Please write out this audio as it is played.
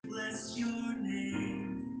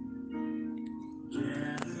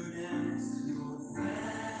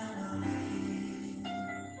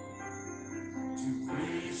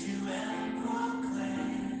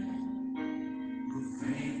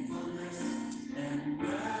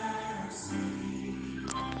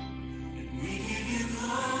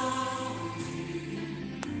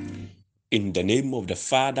In the name of the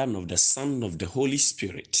Father, and of the Son, and of the Holy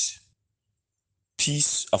Spirit,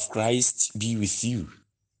 peace of Christ be with you.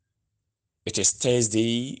 It is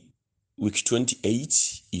Thursday, week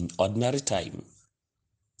 28 in ordinary time.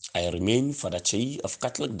 I remain Father Chei of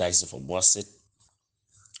Catholic Diocese of Boise.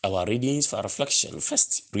 Our readings for reflection.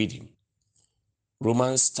 First reading,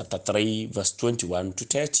 Romans chapter 3, verse 21 to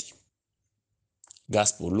 30.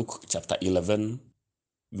 Gospel Luke chapter 11,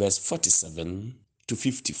 verse 47 to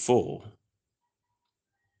 54.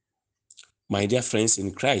 My dear friends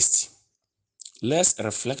in Christ, let's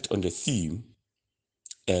reflect on the theme,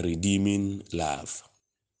 a redeeming love.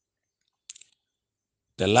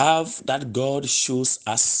 The love that God shows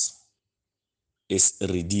us is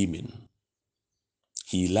redeeming.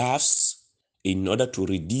 He loves in order to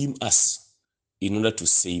redeem us, in order to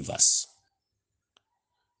save us.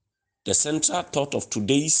 The central thought of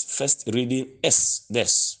today's first reading is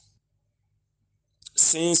this: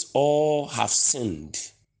 since all have sinned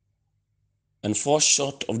and fall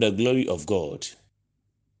short of the glory of God,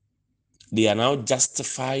 they are now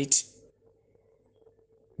justified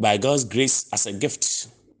by God's grace as a gift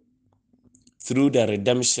through the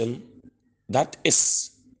redemption that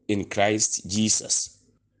is in Christ Jesus,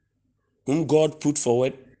 whom God put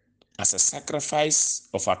forward as a sacrifice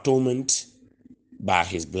of atonement by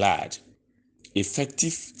his blood,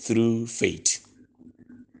 effective through faith.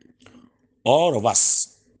 All of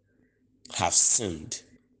us have sinned,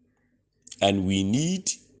 and we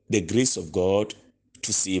need the grace of God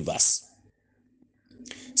to save us.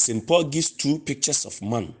 St. Paul gives two pictures of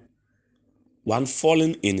man, one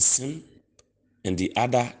fallen in sin and the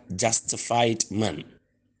other justified man,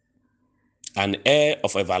 an heir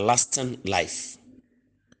of everlasting life.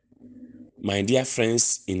 My dear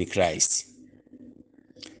friends in Christ,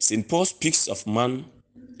 St. Paul speaks of man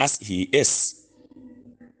as he is,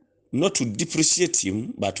 not to depreciate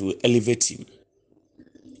him, but to elevate him.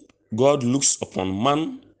 God looks upon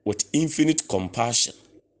man with infinite compassion.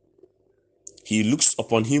 He looks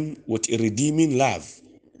upon him with a redeeming love.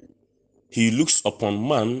 He looks upon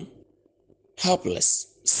man helpless,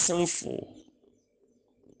 sinful.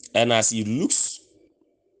 And as he looks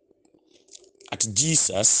at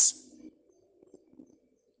Jesus,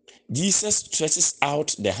 Jesus stretches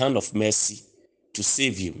out the hand of mercy to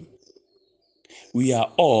save him. We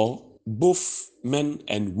are all, both men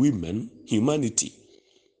and women, humanity.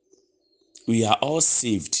 We are all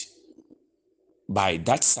saved by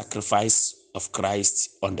that sacrifice of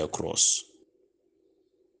Christ on the cross.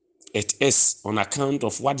 It is on account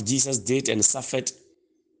of what Jesus did and suffered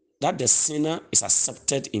that the sinner is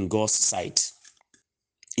accepted in God's sight.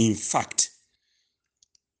 In fact,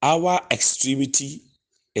 our extremity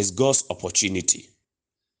is God's opportunity.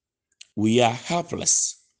 We are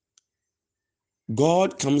helpless.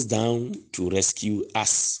 God comes down to rescue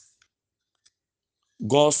us.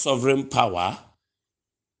 God's sovereign power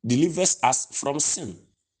delivers us from sin,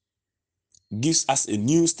 gives us a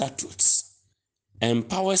new statute,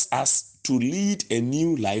 empowers us to lead a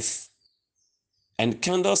new life, and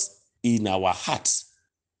kindles in our hearts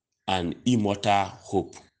an immortal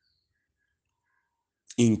hope.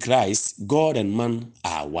 In Christ, God and man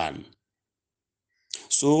are one.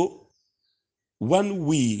 So, when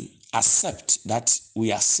we accept that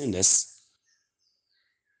we are sinners,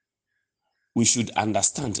 we should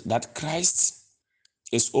understand that Christ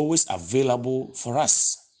is always available for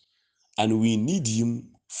us, and we need him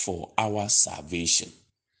for our salvation.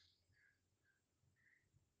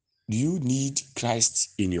 Do you need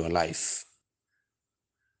Christ in your life?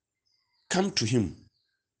 Come to him.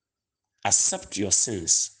 Accept your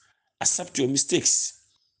sins. Accept your mistakes.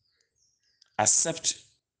 Accept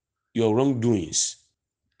your wrongdoings,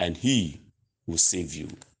 and he will save you.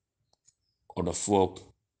 Ɔdɔfoɔ,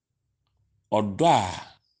 ɔdɔ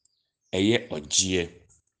a ɛyɛ ɔgyeɛ.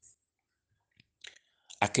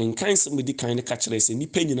 Akenkan sɛ medi kan no ka kyerɛ sɛ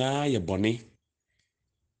nnipa nyinaa yɛ bɔne,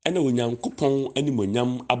 ɛna Onyankopɔn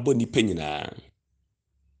animuonyam abɔ nnipa nyinaa.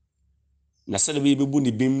 Na sɛdeɛ yɛbɛbu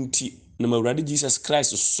ne bem nti, nam Awurade Jesus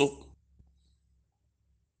Christ so,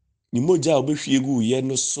 ne mogya a ɔbɛhwie gu yɛ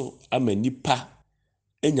no so ama nnipa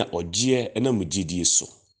anya ɔgyeɛ ɛnam gyidie so.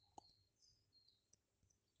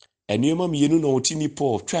 Nneɛma mmienu na ɔte nnipa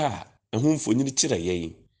ɔtwa a ɛho mfonyini kyerɛ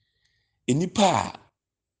yɛn. Nnipa a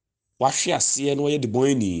wahwe aseɛ na wɔyɛ de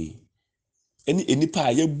bɔn ani, ɛne nnipa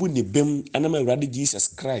a yɛbu ne bem ɛnam Awurade Jesus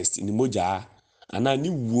Christ ne mogya anaa ne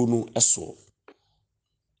wuo no ɛso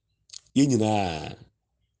yɛn nyinaa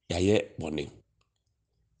yɛayɛ bɔne.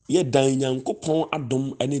 Yɛdan Nyankopɔn adom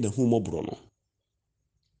ne n'ahummɔborɔ no,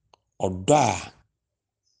 ɔdɔ a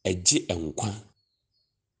ɛgye nkwa.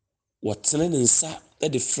 Wɔtene ne nsa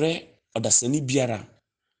de frɛ ɔdasani biara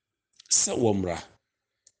sɛ wɔmmra,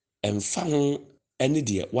 ɛmfa ho ne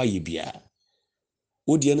deɛ wayɛ biara.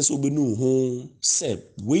 Wodeɛ no sɛ wobɛnu ho sɛ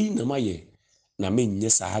wei na mayɛ na menyɛ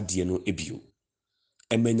saa adeɛ no bio.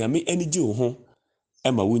 Ɛma Nyame ani gye wo ho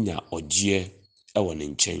ma wonya ɔgyeɛ wɔ ne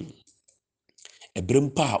nkyɛn. Ɛberɛ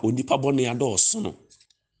mpa a onipa bɔne adɔɔso no,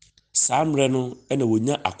 saa mmerɛ no na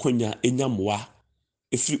wonya akwanya nya mmoa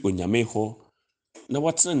ɛfiri Onyame hɔ na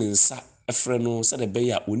wɔtene ne nsa frɛ no sɛdeɛ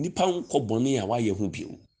ɛbɛyɛ a onipa nkɔ bɔne a wayɛ ho bio.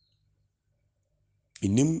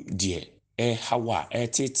 Menim deɛ ɛhaw a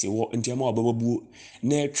ɛtetee wɔ nti ama wabɛbabuo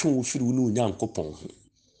na ɛtwe wo firi wo ne Onyankopɔn ho.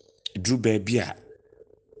 Ɛduru baabi a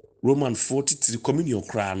Romanfoɔ titiri communion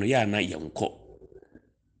koraa no yɛ a na yɛnkɔ,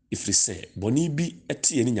 ɛfiri sɛ bɔne bi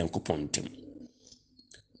te yɛne Nyankopɔn ntam.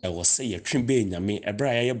 Ɛwɔ sɛ yɛtwe bɛɛ Nyame ɛberɛ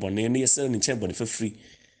a yɛyɛ bɔne na yɛsrɛ ne nkyɛn bɔne fafiri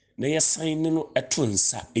na yɛsan ne no ɛto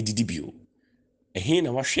nsa ɛdidi bio. Ɛhe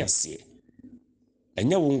na wahwe aseɛ?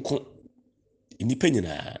 Ɛnyɛ wo nko, nnipa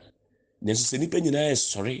nyinaa. Nanso sɛ nnipa nyinaa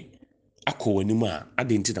ɛsɔre akɔ w'anim a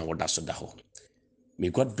adɛn nti na woda so da hɔ? May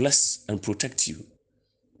God bless and protect you.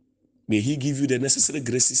 May He give you the necessary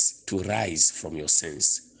graces to rise from your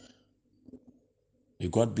sins. May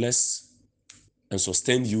God bless and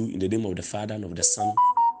sustain you in the name of the Father, and of the Son,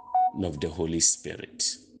 and of the Holy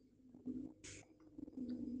Spirit.